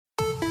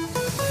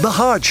The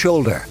Hard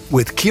Shoulder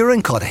with Kieran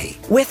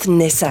with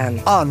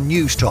Nissan on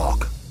News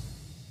Talk.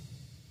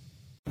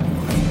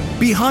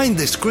 Behind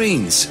the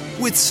Screens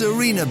with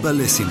Sarina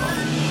Bellissimo.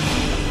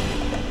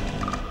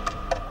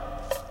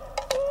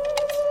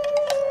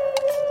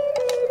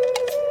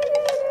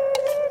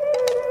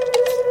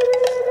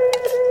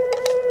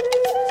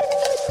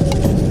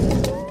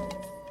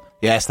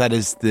 Yes, that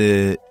is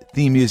the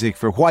theme music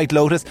for White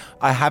Lotus.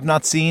 I have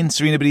not seen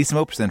Sarina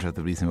Bellissimo, presenter of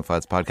the Bellissimo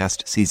Files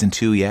Podcast, Season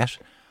 2 yet.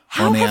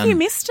 How have you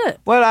missed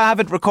it? Well, I have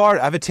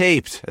it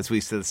taped, as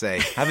we still say.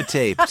 Have it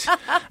taped. Do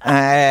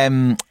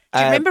you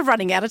remember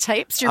running out of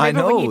tapes? Do you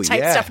remember when you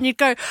tape stuff and you'd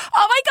go,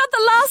 oh my God,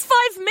 the last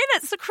 5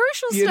 minutes, the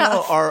crucial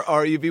stuff.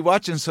 Or you'd be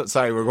watching,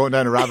 sorry, we're going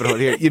down a rabbit hole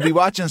here. You'd be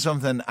watching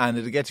something and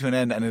it'd get to an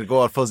end and it'd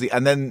go all fuzzy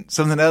and then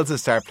something else would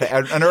start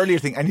playing, an earlier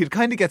thing, and you'd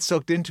kind of get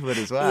sucked into it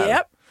as well.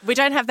 Yep. We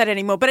don't have that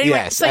anymore. But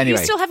anyway, you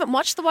still haven't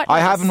watched The White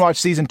Lotus? I haven't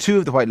watched Season 2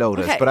 of The White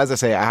Lotus, but as I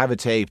say, I have it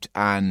taped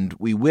and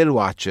we will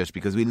watch it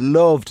because we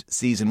loved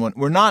Season 1.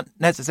 We're not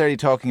necessarily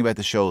talking about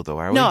the show though,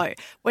 are we? No,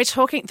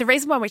 the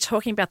reason why we're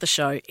talking about the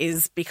show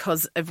is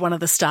because of one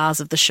of the stars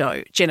of the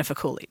show, Jennifer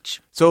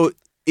Coolidge. So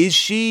is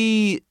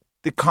she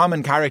the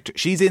common character?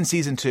 She's in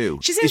Season 2.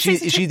 Is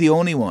she the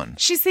only one?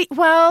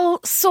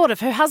 Sort of.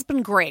 Her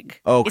husband, Greg,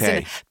 is in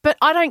it. But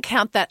I don't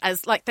count that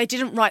as, they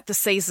didn't write the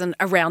season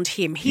around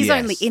him. He's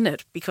only in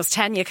it because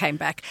Tanya came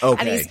back.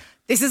 Okay. And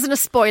this isn't a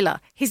spoiler.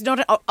 He's not,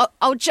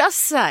 I'll just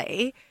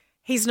say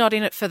he's not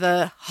in it for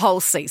the whole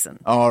season.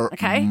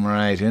 Okay?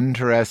 Right.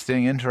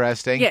 Interesting.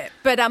 Yeah.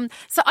 But,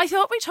 so I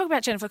thought we'd talk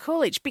about Jennifer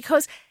Coolidge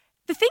because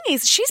the thing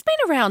is, she's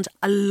been around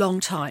a long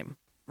time,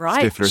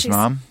 right? Stifler's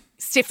mom.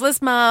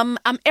 Stifler's mum,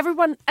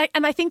 everyone,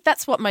 and I think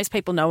that's what most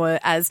people know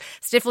her as.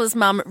 Stifler's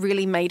mum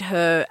really made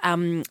her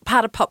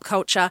part of pop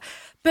culture.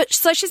 But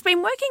so she's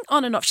been working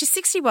on and off. She's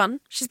 61.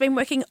 She's been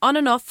working on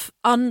and off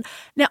on.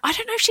 Now, I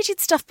don't know if she did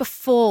stuff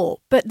before,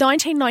 but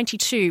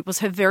 1992 was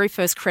her very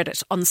first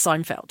credit on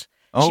Seinfeld.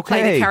 Okay. She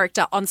played a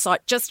character on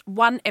site, just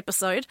one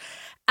episode.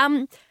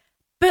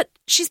 But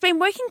she's been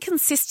working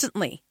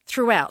consistently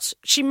throughout.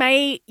 She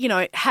may,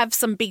 have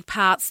some big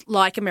parts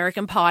like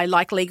American Pie,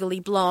 like Legally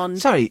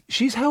Blonde. Sorry,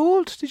 she's how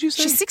old, did you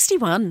say? She's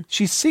 61.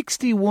 She's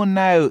 61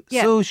 now.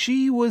 Yeah. So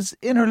she was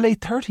in her late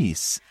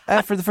 30s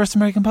for the first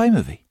American Pie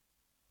movie.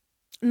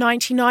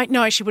 99?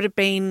 No, she would have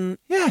been...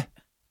 Yeah,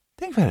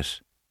 think about it.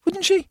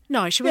 Wouldn't she?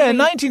 No, she would have been...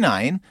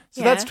 99.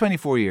 So that's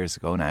 24 years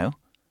ago now.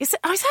 Is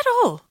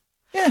that all?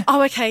 Yeah.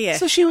 Oh, okay, yeah.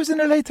 So she was in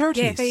her late 30s.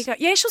 Yeah, there you go.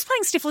 Yeah, she was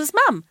playing Stifler's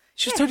mum.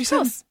 She was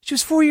 37. She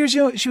was 4 years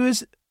young. She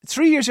was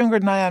 3 years younger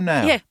than I am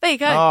now. Yeah, there you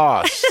go.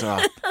 Oh,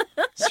 stop.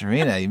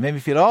 Sarina, you made me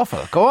feel awful.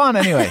 Go on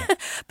anyway.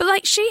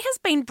 But she has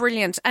been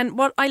brilliant. And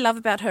what I love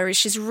about her is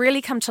she's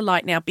really come to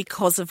light now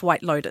because of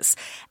White Lotus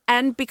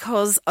and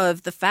because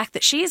of the fact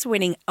that she is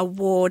winning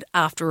award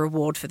after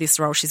award for this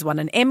role. She's won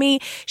an Emmy.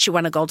 She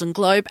won a Golden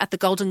Globe at the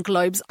Golden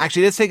Globes.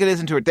 Actually, let's take a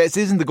listen to her. This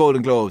isn't the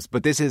Golden Globes,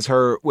 but this is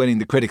her winning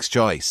the Critics'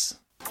 Choice.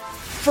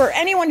 For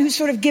anyone who's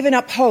sort of given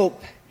up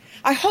hope,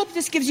 I hope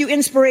this gives you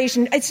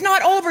inspiration. It's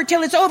not over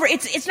till it's over.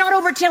 It's not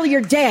over till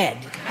you're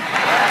dead.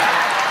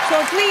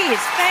 So please,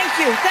 thank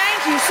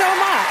you so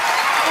much.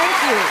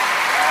 Thank you.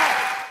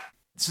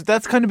 So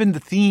that's kind of been the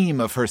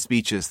theme of her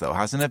speeches, though,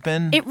 hasn't it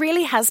been? It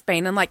really has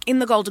been. And in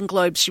the Golden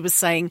Globes, she was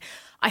saying,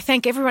 I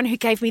thank everyone who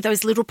gave me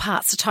those little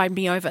parts to tide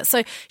me over.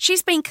 So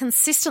she's been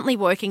consistently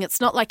working.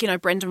 It's not like,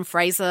 Brendan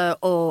Fraser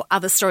or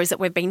other stories that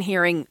we've been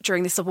hearing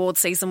during this award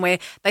season where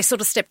they sort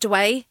of stepped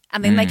away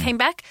and then they came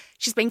back.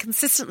 She's been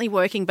consistently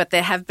working, but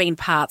there have been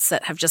parts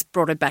that have just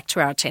brought her back to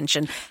our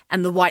attention.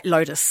 And The White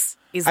Lotus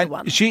is the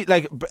one. She,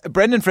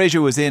 Brendan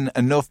Fraser was in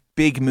enough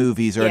big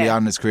movies early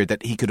on in his career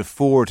that he could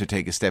afford to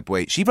take a step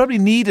away. She probably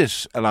needed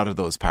a lot of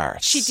those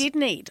parts. She did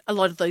need a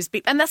lot of those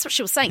big, and that's what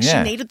she was saying.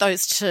 Yeah. She needed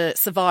those to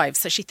survive,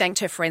 so she thanked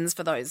her friends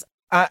for those.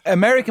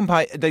 American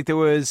Pie, there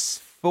was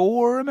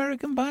 4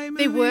 American Pie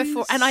movies? There were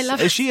 4, and I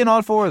love it. Is she in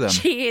all 4 of them?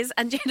 She is,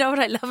 and you know what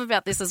I love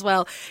about this as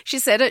well? She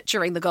said it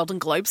during the Golden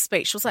Globe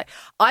speech. She was like,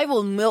 I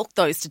will milk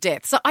those to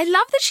death. So I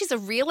love that she's a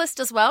realist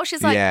as well.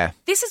 She's like,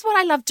 This is what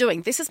I love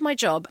doing. This is my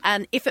job,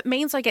 and if it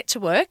means I get to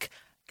work,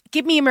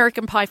 give me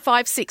American Pie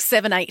 5, 6,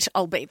 7, 8,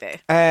 I'll be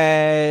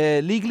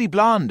there. Legally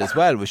Blonde as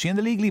well. Was she in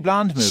the Legally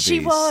Blonde movies? She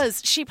was.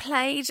 She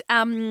played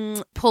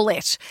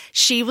Paulette.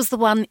 She was the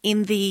one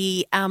in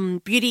the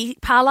beauty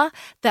parlour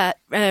that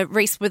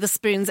Reese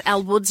Witherspoon's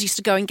Elle Woods used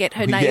to go and get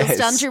her nails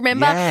done. Do you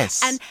remember?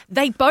 Yes. And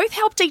they both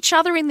helped each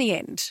other in the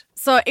end.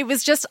 So it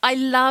was just, I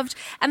loved,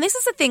 and this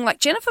is the thing,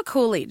 Jennifer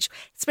Coolidge,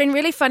 it's been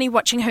really funny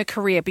watching her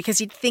career because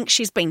you'd think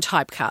she's been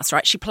typecast,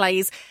 right? She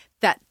plays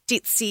that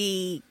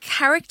ditzy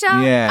character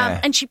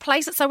and she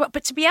plays it so well.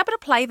 But to be able to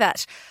play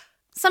that,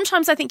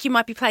 sometimes I think you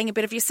might be playing a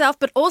bit of yourself,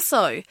 but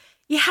also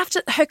you have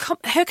to, her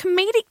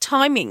comedic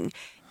timing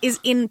is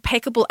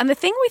impeccable. And the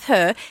thing with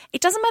her,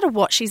 it doesn't matter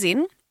what she's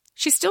in,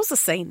 she still's a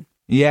scene.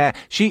 Yeah,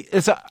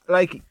 it's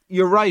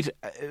you're right.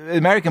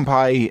 American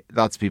Pie,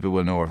 lots of people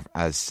will know her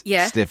as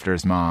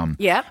Stifler's mom.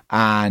 Yeah.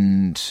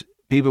 And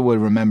people will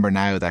remember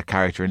now that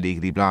character in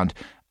Legally Blonde.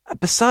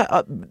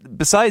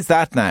 Besides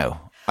that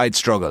now, I'd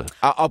struggle.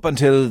 Up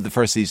until the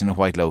first season of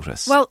White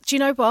Lotus. Well, do you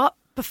know what?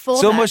 Before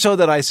so that, much so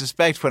that I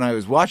suspect when I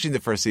was watching the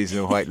first season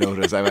of White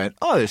Lotus, I went,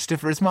 oh, there's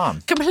Stifler's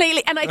mum.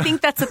 Completely. And I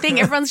think that's the thing.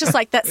 Everyone's just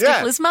like, that's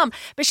Stifler's mum.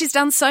 But she's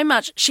done so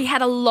much. She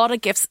had a lot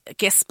of guest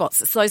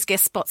spots. It's those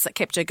guest spots that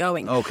kept her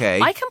going. Okay.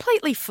 I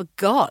completely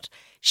forgot.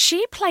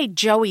 She played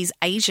Joey's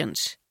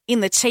agent in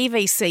the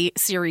TV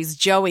series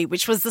Joey,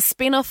 which was the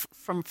spin-off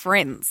from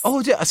Friends.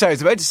 Oh, sorry, I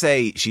was about to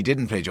say she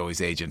didn't play Joey's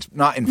agent,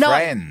 not in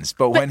Friends,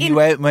 but when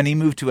he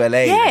moved to LA,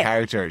 the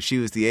character, she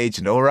was the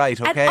agent. Oh,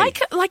 right, okay. And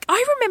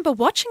I remember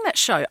watching that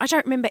show. I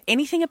don't remember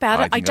anything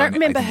about it. I don't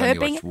remember her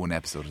being. I one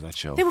episode of that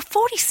show. There were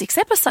 46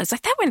 episodes.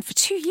 Like that went for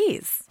 2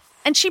 years.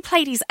 And she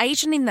played his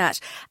agent in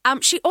that.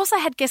 She also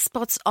had guest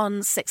spots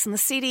on Sex and the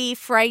City,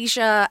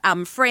 Frasier,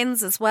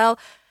 Friends as well.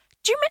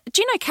 Do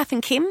you know Kath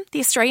and Kim, the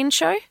Australian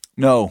show?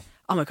 No.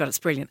 Oh my God, it's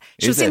brilliant.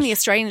 She was in the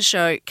Australian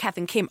show, Kath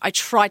and Kim. I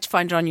tried to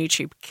find it on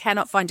YouTube,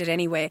 cannot find it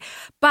anywhere.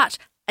 But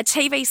a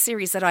TV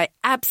series that I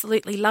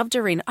absolutely loved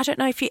her in. I don't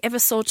know if you ever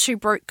saw Two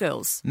Broke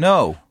Girls.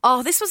 No.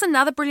 Oh, this was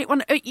another brilliant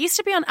one. It used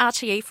to be on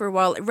RTE for a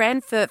while. It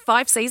ran for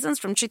 5 seasons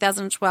from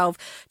 2012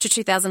 to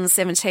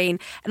 2017.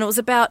 And it was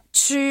about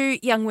 2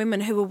 young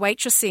women who were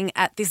waitressing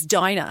at this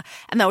diner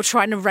and they were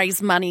trying to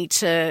raise money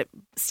to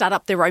start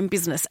up their own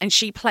business. And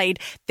she played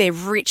their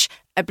rich,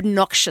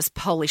 obnoxious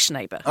Polish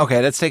neighbour.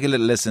 Okay, let's take a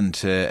little listen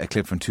to a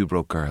clip from Two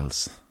Broke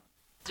Girls.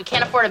 We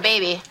can't afford a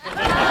baby.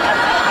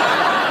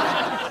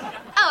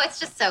 Oh, it's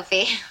just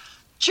Sophie.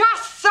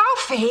 Just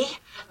Sophie?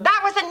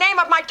 That was the name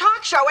of my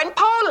talk show in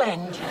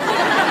Poland.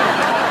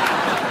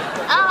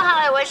 Oh, how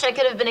I wish I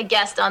could have been a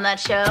guest on that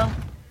show.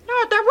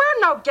 No, there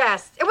were no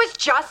guests. It was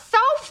just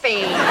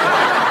Sophie.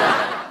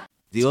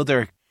 The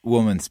other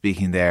woman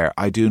speaking there,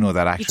 I do know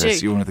that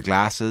actress. You're one with the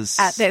glasses.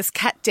 There's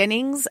Kat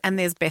Dennings and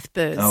there's Beth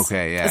Burrs.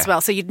 Okay, yeah. As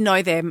well, so you'd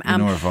know them. You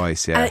know her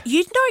voice, yeah.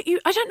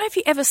 I don't know if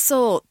you ever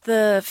saw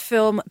the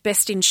film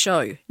Best in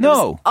Show.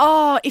 No.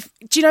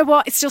 Do you know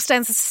what? It still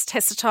stands the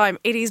test of time.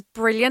 It is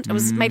brilliant. It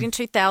was made in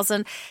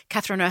 2000.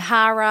 Catherine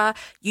O'Hara,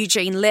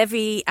 Eugene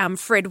Levy,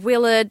 Fred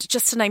Willard,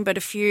 just to name but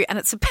a few. And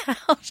it's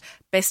about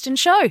Best in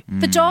Show.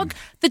 The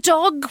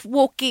dog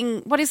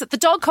walking, what is it? The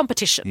dog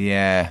competition.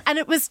 Yeah. And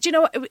it was,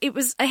 it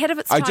was ahead of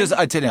its time.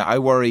 I tell you, I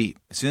worry.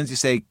 As soon as you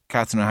say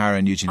Catherine O'Hara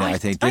and Eugene, I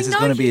think this is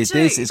going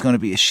to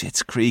be a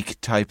Schitt's Creek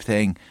type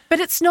thing. But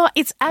it's not.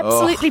 It's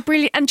absolutely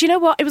brilliant. And do you know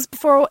what? It was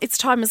before its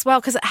time as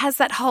well because it has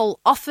that whole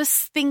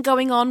office thing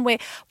going on where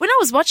when I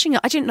was watching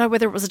it, I didn't know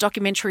whether it was a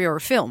documentary or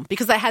a film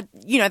because they had,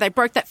 they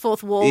broke that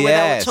fourth wall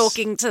where they were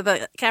talking to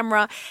the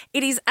camera.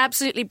 It is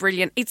absolutely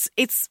brilliant.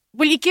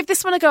 Will you give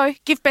this one a go?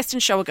 Give Best in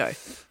Show a go.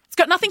 It's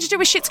got nothing to do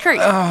with Schitt's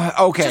Creek.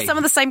 Okay. Just some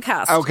of the same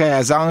cast. Okay,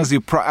 as long as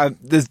you...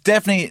 there's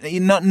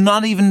definitely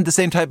not even the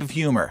same type of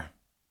humour.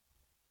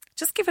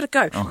 Just give it a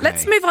go. Okay.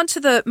 Let's move on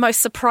to the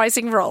most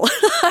surprising role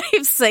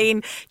I've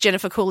seen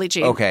Jennifer Coolidge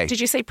in. Okay.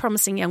 Did you see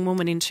Promising Young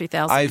Woman in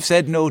 2000? I've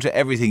said no to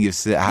everything you've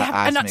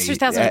asked me. Not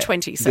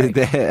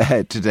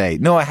 2020, today.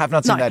 No, I have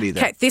not seen that either.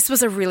 Okay, this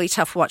was a really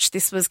tough watch.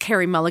 This was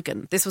Carey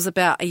Mulligan. This was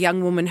about a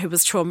young woman who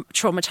was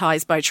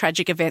traumatised by a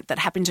tragic event that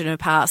happened in her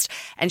past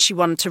and she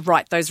wanted to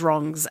right those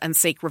wrongs and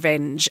seek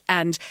revenge.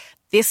 And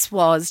this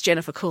was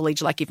Jennifer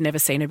Coolidge like you've never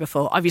seen her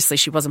before. Obviously,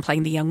 she wasn't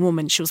playing the young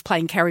woman. She was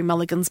playing Carey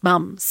Mulligan's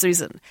mum,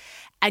 Susan.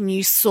 And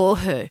you saw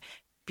her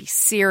be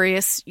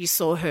serious. You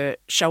saw her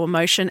show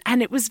emotion.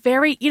 And it was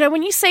very,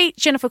 when you see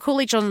Jennifer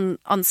Coolidge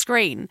on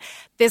screen,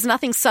 there's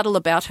nothing subtle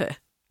about her.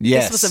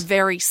 Yes. This was a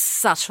very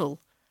subtle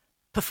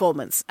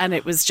performance. And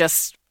it was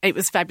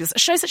fabulous.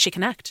 It shows that she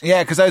can act.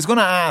 Yeah, because I was going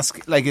to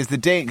ask, is the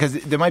day, because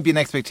there might be an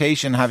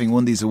expectation having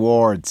won these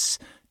awards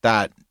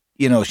that,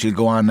 she'll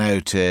go on now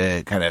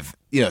to kind of,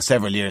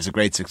 several years of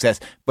great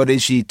success. But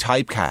is she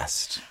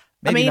typecast?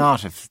 Maybe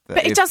not if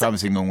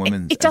Promising Young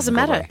Women... It doesn't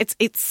matter.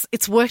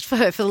 It's worked for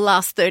her for the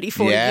last 30,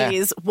 40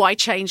 years. Why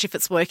change if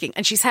it's working?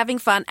 And she's having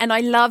fun. And I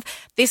love...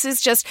 This is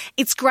just...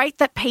 It's great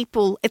that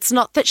people... It's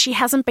not that she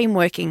hasn't been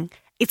working.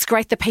 It's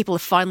great that people are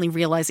finally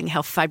realising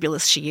how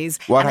fabulous she is.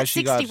 What has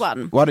she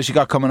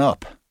got coming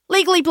up?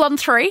 Legally Blonde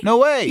 3. No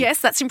way.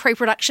 Yes, that's in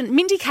pre-production.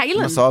 Mindy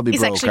Kaling must all be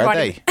is broke, actually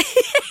writing...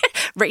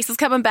 Reese is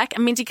coming back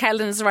and Mindy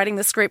Kaling is writing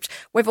the script.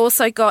 We've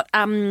also got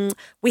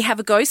We Have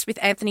a Ghost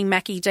with Anthony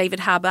Mackie,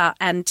 David Harbour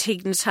and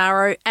Tig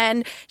Notaro.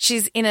 And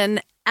she's in an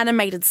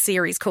animated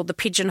series called The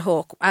Pigeon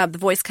Hawk. The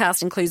voice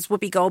cast includes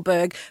Whoopi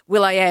Goldberg,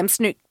 Will.i.am,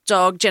 Snoop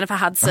Dogg, Jennifer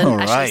Hudson,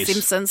 Ashley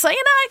Simpson. So, I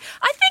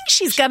think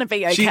she's going to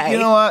be okay. You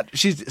know what?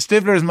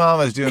 Stifler's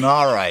mom is doing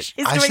all right.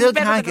 I still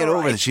can't get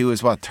over that she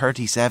was,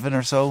 37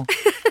 or so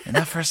in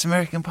that first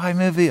American Pie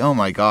movie? Oh,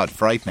 my God,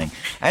 frightening.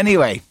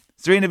 Anyway...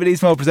 Sarina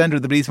Bellissimo, presenter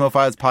of the Bellissimo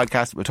Files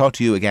podcast. We'll talk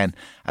to you again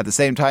at the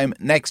same time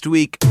next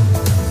week.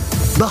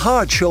 The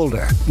Hard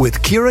Shoulder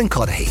with Kieran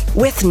Cuddihy.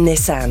 With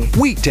Nissan.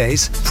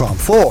 Weekdays from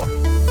 4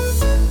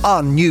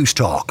 on News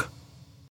Talk.